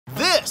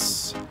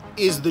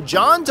is the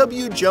John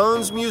W.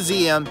 Jones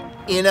Museum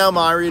in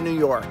Elmira, New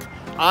York.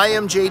 I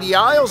am J.D.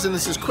 Isles, and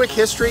this is Quick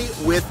History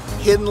with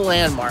Hidden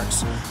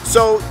Landmarks.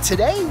 So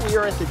today we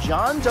are at the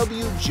John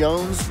W.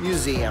 Jones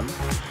Museum,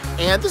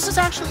 and this is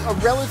actually a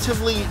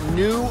relatively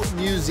new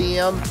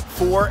museum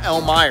for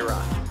Elmira.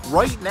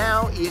 Right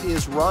now it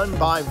is run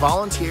by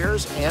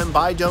volunteers and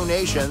by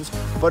donations,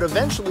 but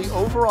eventually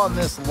over on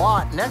this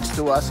lot next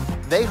to us,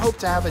 they hope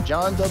to have a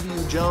John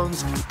W.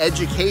 Jones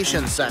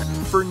Education Center.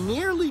 For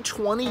nearly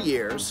 20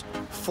 years,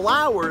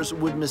 flowers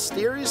would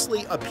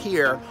mysteriously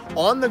appear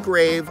on the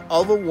grave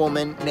of a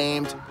woman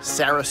named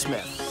Sarah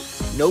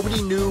Smith.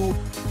 Nobody knew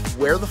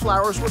where the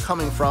flowers were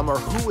coming from or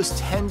who was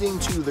tending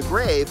to the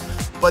grave,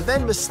 but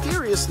then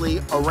mysteriously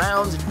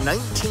around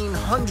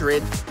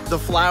 1900, the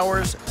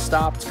flowers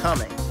stopped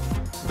coming.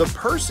 The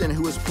person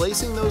who was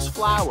placing those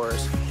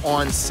flowers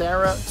on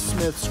Sarah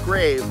Smith's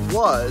grave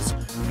was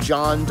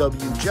John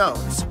W.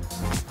 Jones.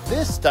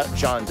 This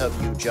John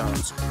W.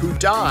 Jones, who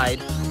died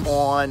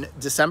on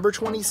December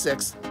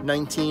 26,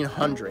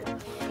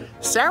 1900.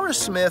 Sarah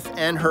Smith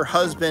and her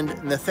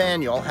husband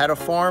Nathaniel had a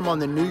farm on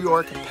the New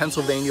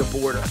York-Pennsylvania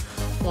border.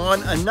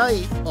 On a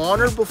night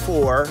on or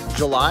before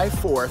July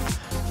 4th,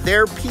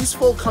 their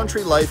peaceful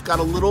country life got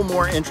a little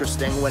more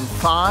interesting when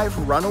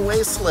 5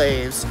 runaway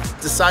slaves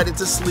decided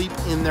to sleep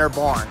in their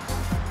barn.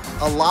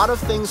 A lot of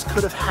things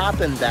could have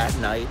happened that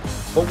night,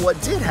 but what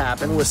did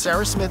happen was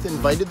Sarah Smith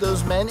invited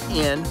those men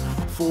in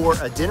for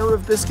a dinner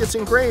of biscuits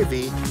and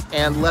gravy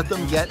and let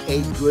them get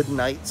a good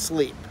night's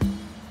sleep.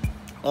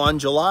 On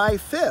July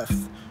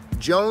 5th,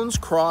 Jones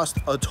crossed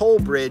a toll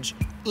bridge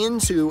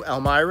into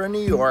Elmira,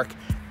 New York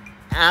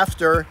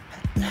after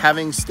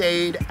having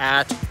stayed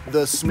at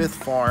the Smith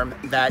farm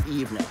that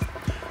evening.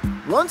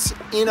 Once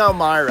in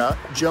Elmira,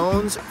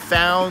 Jones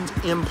found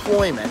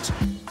employment.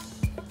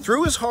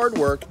 Through his hard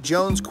work,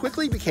 Jones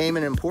quickly became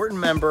an important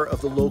member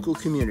of the local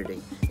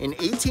community. In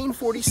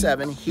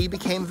 1847, he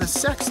became the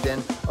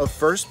sexton of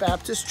First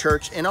Baptist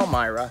Church in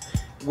Elmira,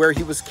 where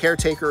he was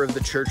caretaker of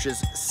the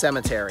church's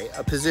cemetery,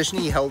 a position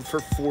he held for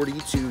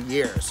 42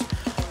 years.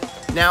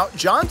 Now,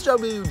 John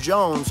W.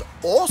 Jones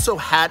also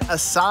had a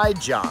side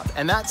job,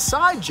 and that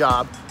side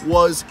job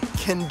was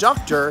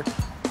conductor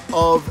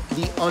of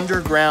the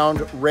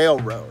Underground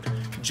Railroad.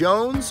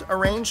 Jones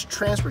arranged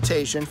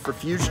transportation for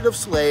fugitive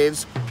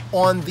slaves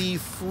on the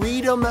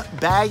Freedom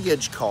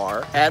baggage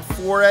car at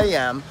 4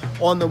 a.m.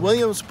 on the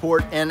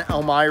Williamsport and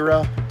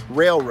Elmira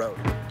Railroad.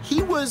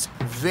 He was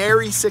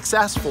very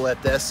successful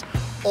at this.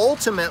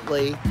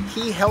 Ultimately,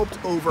 he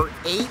helped over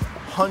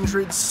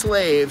 800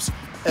 slaves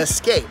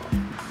escape.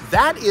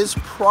 That is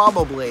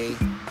probably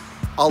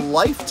a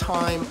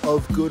lifetime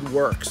of good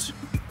works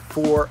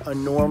for a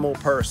normal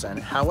person.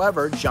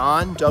 However,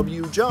 John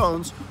W.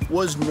 Jones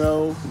was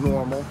no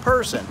normal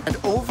person. And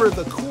over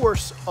the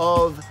course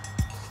of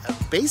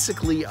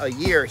basically a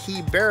year,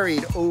 he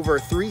buried over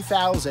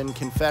 3,000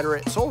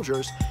 Confederate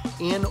soldiers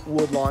in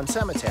Woodlawn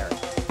Cemetery.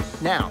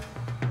 Now,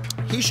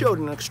 he showed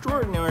an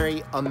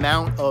extraordinary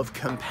amount of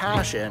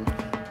compassion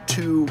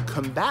to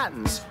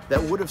combatants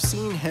that would have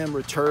seen him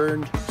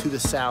returned to the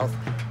South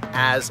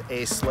as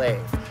a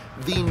slave.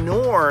 The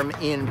norm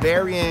in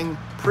burying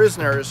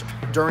prisoners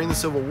during the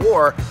Civil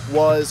War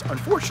was,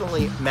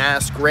 unfortunately,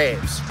 mass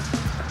graves.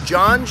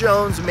 John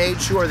Jones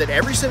made sure that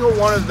every single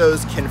one of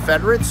those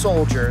Confederate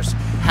soldiers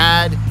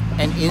had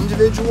an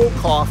individual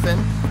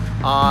coffin.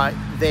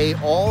 They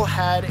all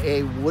had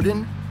a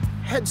wooden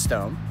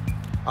headstone,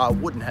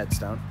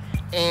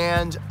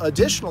 and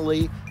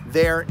additionally,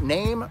 their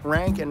name,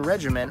 rank, and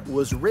regiment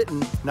was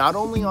written not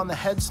only on the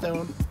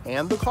headstone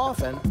and the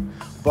coffin,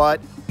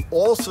 but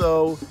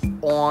also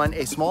on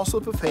a small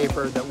slip of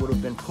paper that would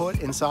have been put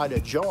inside a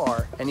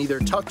jar and either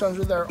tucked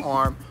under their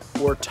arm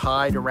or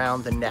tied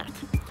around the neck.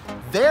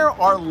 There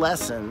are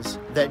lessons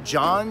that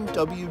John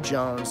W.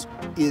 Jones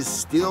is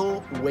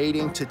still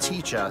waiting to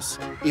teach us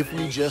if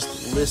we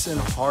just listen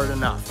hard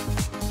enough.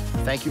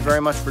 Thank you very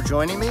much for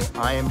joining me.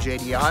 I am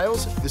J.D.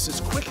 Isles. This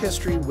is Quick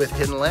History with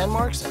Hidden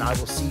Landmarks, and I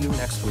will see you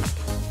next week.